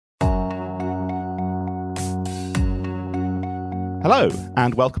Hello,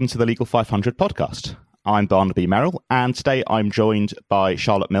 and welcome to the Legal 500 podcast. I'm Barnaby Merrill, and today I'm joined by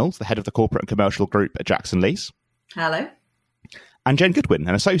Charlotte Mills, the head of the Corporate and Commercial Group at Jackson Lees. Hello. And Jen Goodwin,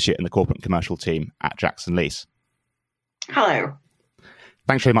 an associate in the Corporate and Commercial team at Jackson Lees. Hello.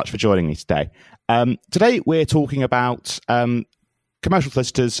 Thanks very much for joining me today. Today we're talking about commercial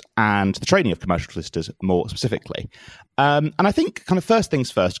solicitors and the training of commercial solicitors more specifically. And I think kind of first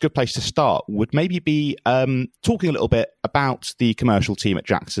things first, a good place to start would maybe be talking a little bit about the commercial team at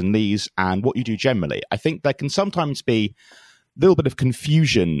Jackson Lees and what you do generally. I think there can sometimes be a little bit of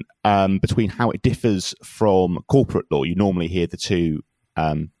confusion between how it differs from corporate law. You normally hear the two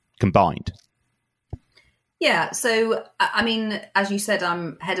combined. Yeah, so, I mean, as you said,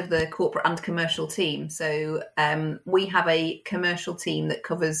 I'm head of the corporate and commercial team. So we have a commercial team that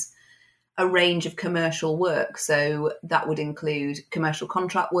covers a range of commercial work. So that would include commercial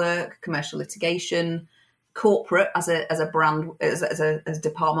contract work, commercial litigation, corporate as a brand, as a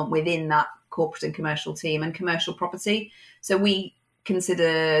department within that corporate and commercial team, and commercial property. So we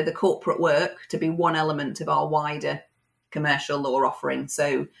consider the corporate work to be one element of our wider commercial law offering.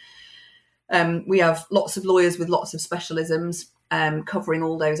 So we have lots of lawyers with lots of specialisms covering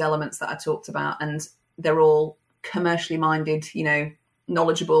all those elements that I talked about, and they're all commercially minded,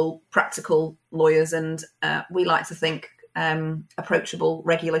 knowledgeable, practical lawyers, and we like to think approachable,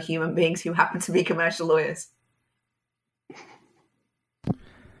 regular human beings who happen to be commercial lawyers.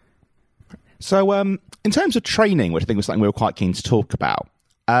 So in terms of training, which I think was something we were quite keen to talk about,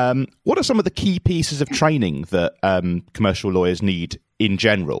 what are some of the key pieces of training that commercial lawyers need in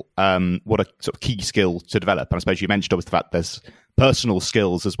general? What are sort of key skills to develop? And I suppose you mentioned obviously the fact there's personal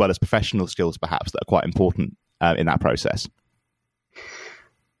skills as well as professional skills perhaps that are quite important in that process.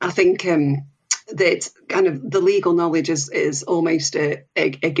 I think that kind of the legal knowledge is almost a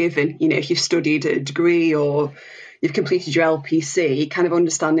given. If you've studied a degree or you've completed your LPC, kind of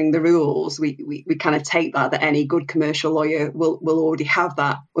understanding the rules, we kind of take that any good commercial lawyer will already have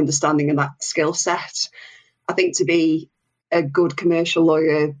that understanding and that skill set. I think to be a good commercial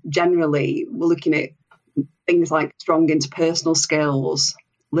lawyer, generally, we're looking at things like strong interpersonal skills,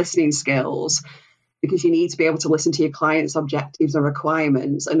 listening skills, because you need to be able to listen to your client's objectives and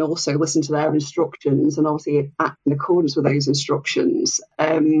requirements and also listen to their instructions and obviously act in accordance with those instructions.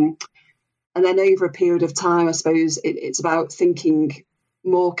 And then over a period of time, I suppose it's about thinking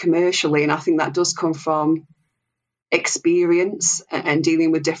more commercially. And I think that does come from experience and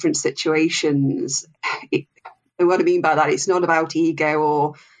dealing with different situations. And what I mean by that, it's not about ego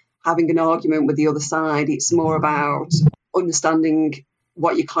or having an argument with the other side. It's more about understanding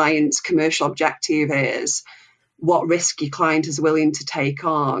what your client's commercial objective is, what risk your client is willing to take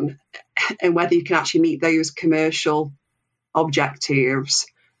on, and whether you can actually meet those commercial objectives.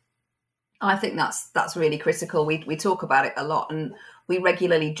 I think that's really critical. We talk about it a lot, and we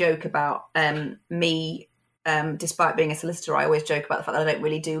regularly joke about me. Despite being a solicitor, I always joke about the fact that I don't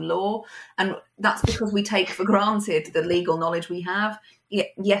really do law. And that's because we take for granted the legal knowledge we have.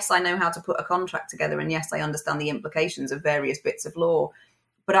 Yes, I know how to put a contract together, and yes, I understand the implications of various bits of law.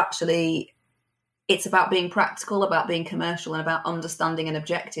 But actually, it's about being practical, about being commercial, and about understanding an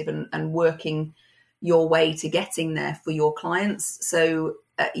objective and working your way to getting there for your clients. So,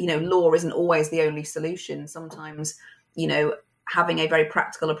 law isn't always the only solution. Sometimes, having a very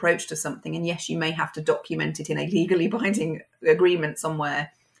practical approach to something, and yes, you may have to document it in a legally binding agreement somewhere,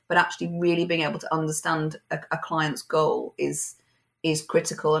 but actually really being able to understand a client's goal is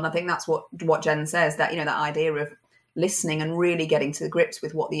critical. And I think that's what Jen says, that that idea of listening and really getting to grips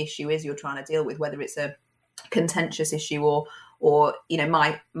with what the issue is you're trying to deal with, whether it's a contentious issue or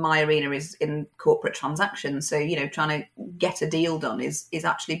my arena is in corporate transactions. So trying to get a deal done is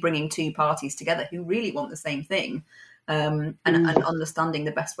actually bringing two parties together who really want the same thing. And understanding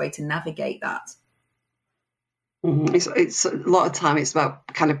the best way to navigate that. Mm-hmm. It's a lot of time it's about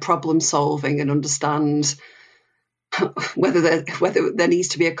kind of problem solving and understand whether there needs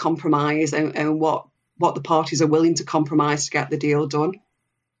to be a compromise and what the parties are willing to compromise to get the deal done.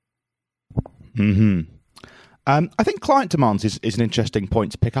 Mm-hmm. I think client demands is an interesting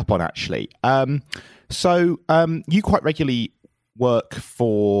point to pick up on, actually. So you quite regularly work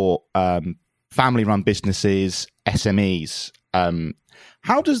for family-run businesses, SMEs.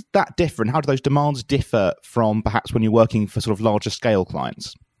 How does that differ, and how do those demands differ from perhaps when you're working for sort of larger scale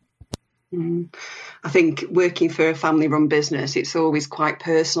clients? I think working for a family-run business, it's always quite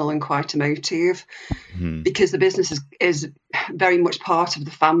personal and quite emotive because the business is very much part of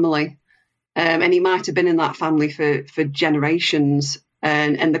the family. And he might have been in that family for generations.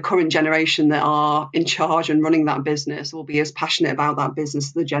 And the current generation that are in charge and running that business will be as passionate about that business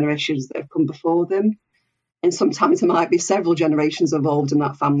as the generations that have come before them. And sometimes there might be several generations involved in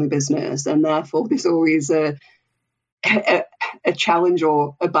that family business, and therefore there's always a challenge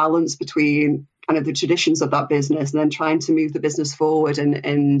or a balance between kind of the traditions of that business and then trying to move the business forward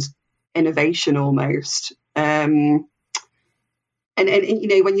and innovation almost. And when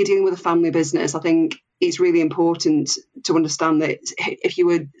you're dealing with a family business, I think it's really important to understand that if you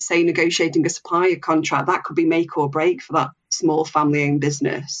were, say, negotiating a supplier contract, that could be make or break for that small family-owned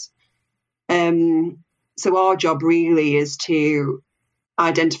business. So our job really is to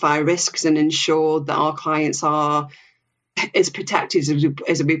identify risks and ensure that our clients are as protected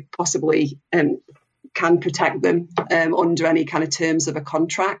as we possibly can protect them under any kind of terms of a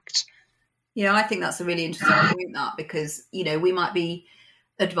contract. Yeah, I think that's a really interesting point, that, because, we might be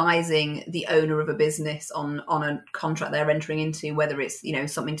advising the owner of a business on a contract they're entering into, whether it's,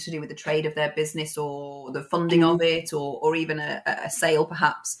 something to do with the trade of their business or the funding of it, or even a sale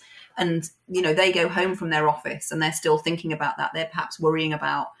perhaps. And, they go home from their office and they're still thinking about that. They're perhaps worrying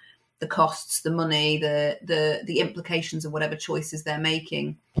about the costs, the money, the implications of whatever choices they're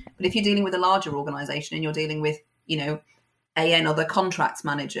making. But if you're dealing with a larger organisation and you're dealing with, another contracts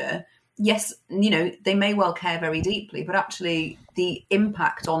manager, yes, they may well care very deeply, but actually the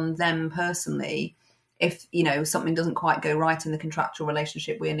impact on them personally, if, something doesn't quite go right in the contractual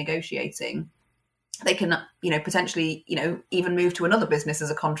relationship we're negotiating, they can, potentially, even move to another business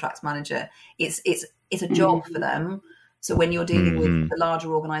as a contracts manager. It's a job for them. So when you're dealing with the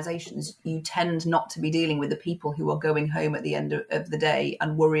larger organisations, you tend not to be dealing with the people who are going home at the end of the day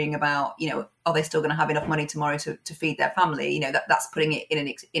and worrying about, are they still going to have enough money tomorrow to feed their family? That's putting it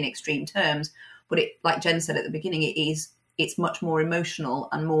in extreme terms. But it, like Jen said at the beginning, it's much more emotional,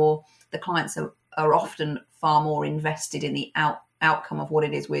 and more, the clients are often far more invested in the outcome of what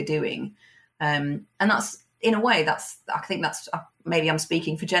it is we're doing. And that's, in a way, I think that's, maybe I'm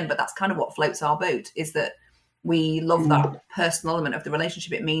speaking for Jen, but that's kind of what floats our boat, is that we love that personal element of the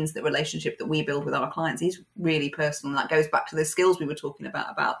relationship. It means the relationship that we build with our clients is really personal. And that goes back to the skills we were talking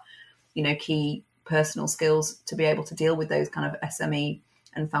about, key personal skills to be able to deal with those kind of SME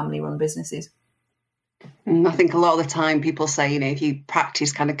and family-run businesses. I think a lot of the time people say, if you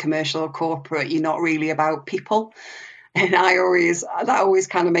practice kind of commercial or corporate, you're not really about people. And that always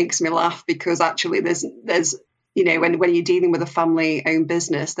kind of makes me laugh, because actually there's when you're dealing with a family-owned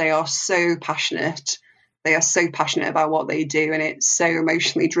business, they are so passionate. They are so passionate about what they do, and it's so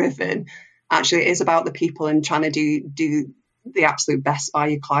emotionally driven. Actually, it is about the people and trying to do the absolute best by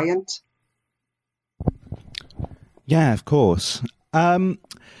your client. Yeah, of course. I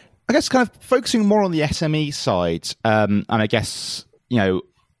guess kind of focusing more on the SME side, and I guess,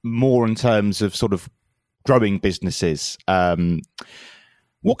 more in terms of sort of growing businesses.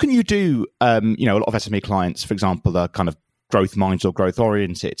 What can you do? A lot of SME clients, for example, are kind of growth minded or growth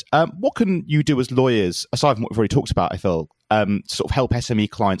oriented. What can you do as lawyers, aside from what we've already talked about, I feel, to sort of help SME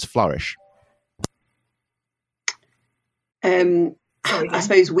clients flourish? I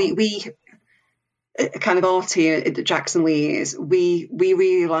suppose we kind of our team at Jackson Lees, we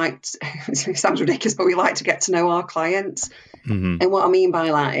really liked, it sounds ridiculous, but we like to get to know our clients. Mm-hmm. And what I mean by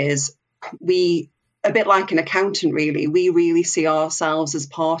that is a bit like an accountant, really, we really see ourselves as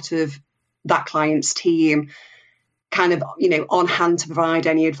part of that client's team, kind of, on hand to provide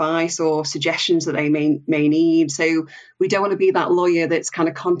any advice or suggestions that they may need. So we don't want to be that lawyer that's kind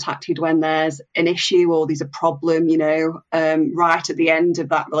of contacted when there's an issue or there's a problem, right at the end of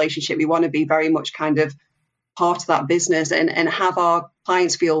that relationship. We want to be very much kind of part of that business and have our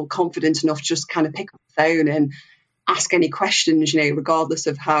clients feel confident enough to just kind of pick up the phone and ask any questions, regardless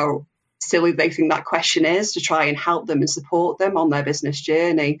of how silly they think that question is, to try and help them and support them on their business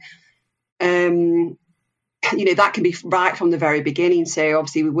journey. That can be right from the very beginning. So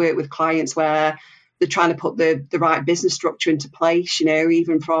obviously we work with clients where they're trying to put the right business structure into place,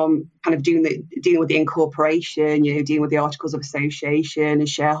 even from kind of dealing with the incorporation, dealing with the articles of association and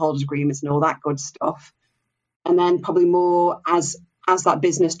shareholders agreements and all that good stuff. And then probably more as that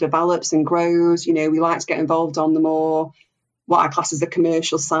business develops and grows, we like to get involved on the more what I class as the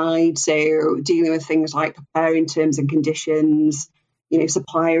commercial side. So dealing with things like preparing terms and conditions,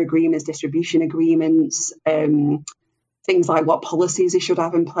 supplier agreements, distribution agreements, things like what policies they should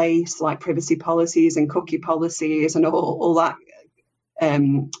have in place, like privacy policies and cookie policies and all that,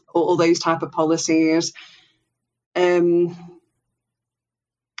 all those type of policies. I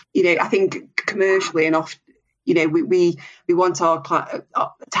think commercially enough, we want to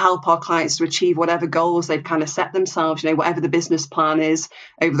help our clients to achieve whatever goals they've kind of set themselves, whatever the business plan is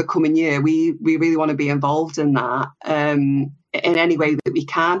over the coming year. We really want to be involved in that. In any way that we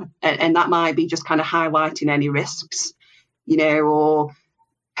can, and that might be just kind of highlighting any risks, or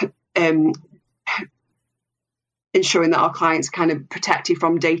ensuring that our clients are kind of protected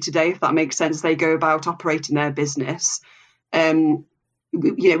from day to day, if that makes sense. They go about operating their business. We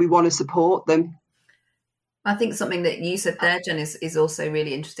want to support them. I think something that you said there, Jen, is also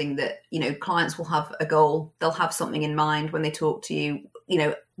really interesting, that, clients will have a goal. They'll have something in mind when they talk to you,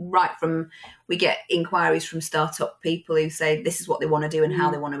 right from, we get inquiries from startup people who say this is what they want to do and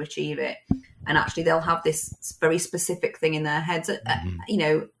how they want to achieve it. And actually they'll have this very specific thing in their heads,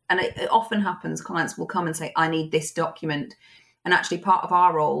 and it often happens. Clients will come and say, I need this document. And actually part of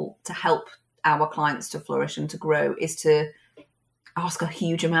our role to help our clients to flourish and to grow is to ask a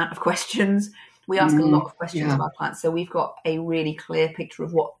huge amount of questions. We ask a lot of questions of our clients, so we've got a really clear picture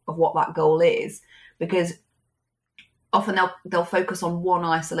of what that goal is, because often they'll focus on one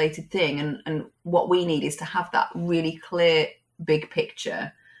isolated thing, and what we need is to have that really clear big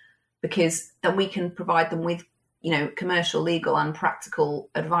picture, because then we can provide them with commercial, legal and practical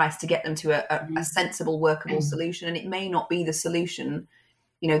advice to get them to a sensible, workable solution. And it may not be the solution,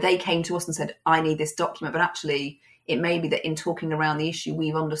 they came to us and said, I need this document, but actually it may be that in talking around the issue,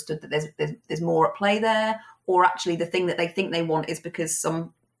 we've understood that there's more at play there, or actually the thing that they think they want is because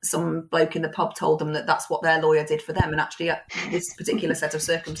some bloke in the pub told them that that's what their lawyer did for them, and actually this particular set of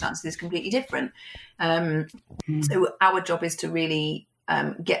circumstances is completely different. So our job is to really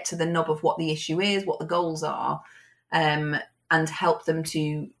get to the nub of what the issue is, what the goals are, and help them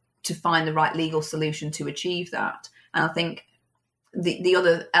to find the right legal solution to achieve that. And I think the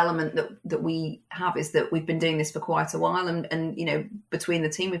other element that we have is that we've been doing this for quite a while, and between the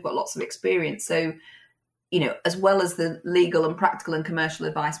team we've got lots of experience. So as well as the legal and practical and commercial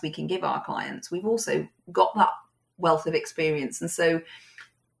advice we can give our clients, we've also got that wealth of experience. And so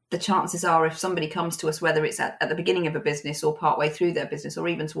the chances are, if somebody comes to us, whether it's at the beginning of a business or partway through their business or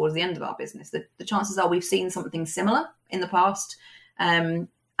even towards the end of our business, the chances are we've seen something similar in the past, and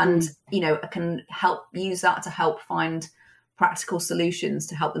can help use that to help find practical solutions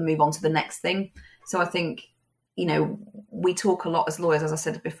to help them move on to the next thing. So I think, we talk a lot as lawyers, as I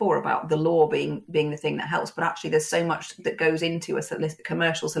said before, about the law being the thing that helps, but actually there's so much that goes into a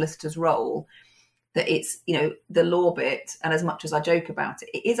commercial solicitor's role that it's, the law bit. And as much as I joke about it,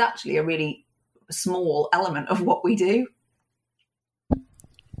 it is actually a really small element of what we do.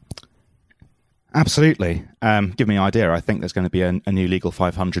 Absolutely. Give me an idea. I think there's going to be a new Legal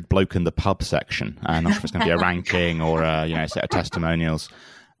 500 bloke in the pub section. I'm not sure if it's going to be a ranking or a set of testimonials.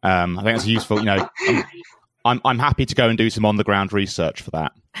 I think it's useful. I'm happy to go and do some on the ground research for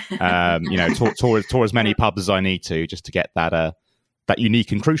that. Tour as many pubs as I need to, just to get that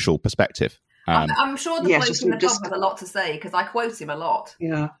unique and crucial perspective. I'm sure the bloke in the pub has a lot to say, because I quote him a lot.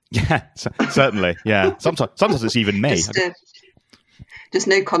 Yeah, certainly. Yeah, sometimes it's even me. Just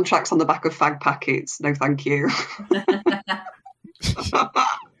no contracts on the back of fag packets. No, thank you.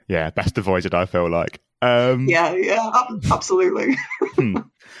 Yeah, best avoided, I feel like. Absolutely.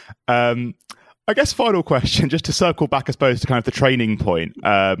 I guess final question, just to circle back, I suppose, to kind of the training point.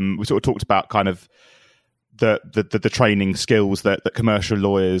 We sort of talked about kind of the training skills that commercial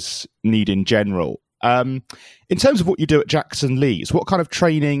lawyers need in general. In terms of what you do at Jackson Lees, what kind of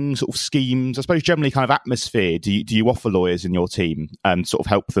training sort of schemes, I suppose generally kind of atmosphere, do you offer lawyers in your team and sort of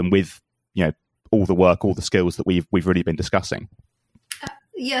help them with, all the work, all the skills that we've really been discussing?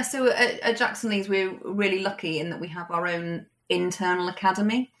 So at Jackson Lees, we're really lucky in that we have our own internal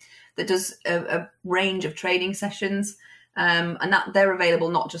academy that does a range of training sessions. And that they're available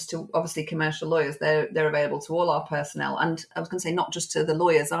not just to obviously commercial lawyers, they're available to all our personnel, and I was going to say not just to the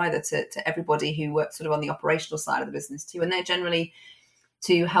lawyers either, to everybody who works sort of on the operational side of the business too, and they're generally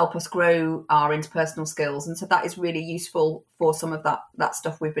to help us grow our interpersonal skills. And so that is really useful for some of that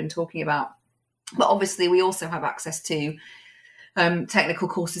stuff we've been talking about. But obviously we also have access to technical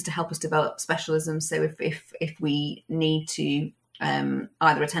courses to help us develop specialisms. So if we need to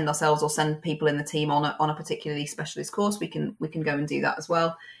either attend ourselves or send people in the team on a particularly specialist course, we can go and do that as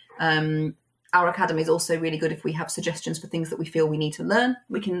well. Our academy is also really good if we have suggestions for things that we feel we need to learn.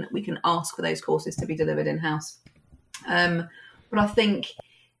 We can ask for those courses to be delivered in-house. But I think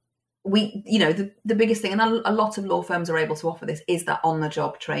the biggest thing, and a lot of law firms are able to offer this, is that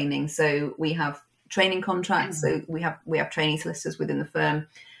on-the-job training. So we have training contracts. So we have trainee solicitors within the firm,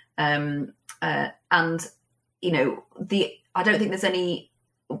 and I don't think there's any.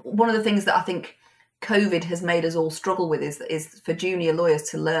 One of the things that I think COVID has made us all struggle with is for junior lawyers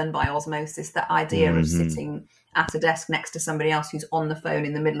to learn by osmosis. That idea of sitting at a desk next to somebody else who's on the phone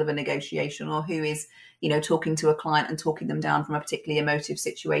in the middle of a negotiation, or who is talking to a client and talking them down from a particularly emotive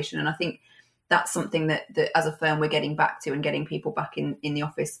situation. And I think that's something that as a firm we're getting back to, and getting people back in the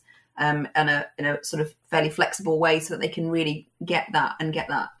office in a sort of fairly flexible way, so that they can really get that.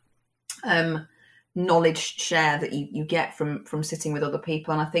 knowledge share that you get from sitting with other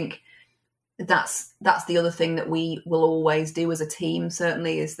people. And I think that's the other thing that we will always do as a team,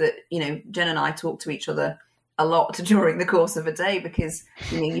 certainly, is that, Jen and I talk to each other a lot during the course of a day, because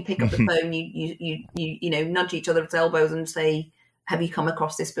you pick up the phone, you nudge each other's elbows and say, have you come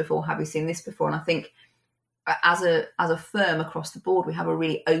across this before? Have you seen this before? And I think as a firm across the board, we have a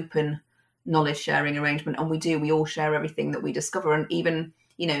really open knowledge sharing arrangement, and we all share everything that we discover. And even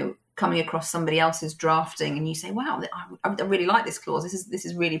coming across somebody else's drafting and you say, wow, I really like this clause, this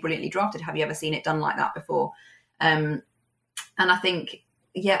is really brilliantly drafted, have you ever seen it done like that before? And I think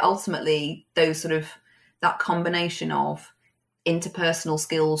ultimately those sort of that combination of interpersonal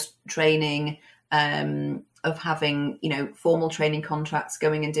skills training, of having formal training contracts,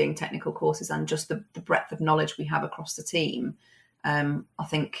 going and doing technical courses, and just the breadth of knowledge we have across the team, I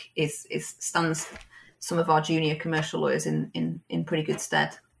think is stands some of our junior commercial lawyers in pretty good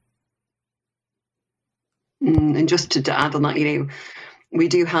stead. And just to add on that, we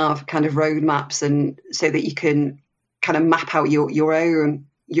do have kind of roadmaps, and so that you can kind of map out your own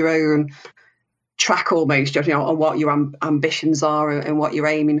track almost, on what your ambitions are and what you're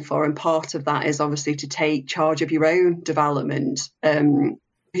aiming for. And part of that is obviously to take charge of your own development.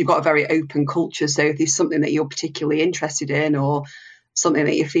 You've got a very open culture, so if there's something that you're particularly interested in, or something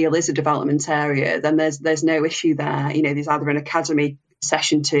that you feel is a development area, then there's no issue there. There's either an academy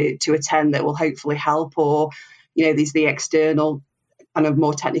session to attend that will hopefully help, or there's the external kind of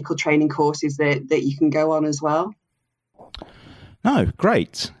more technical training courses that you can go on as well. No,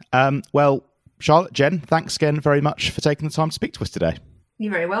 great. Well, Charlotte, Jen, thanks again very much for taking the time to speak to us today.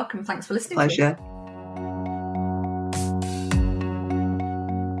 You're very welcome. Thanks for listening. Pleasure.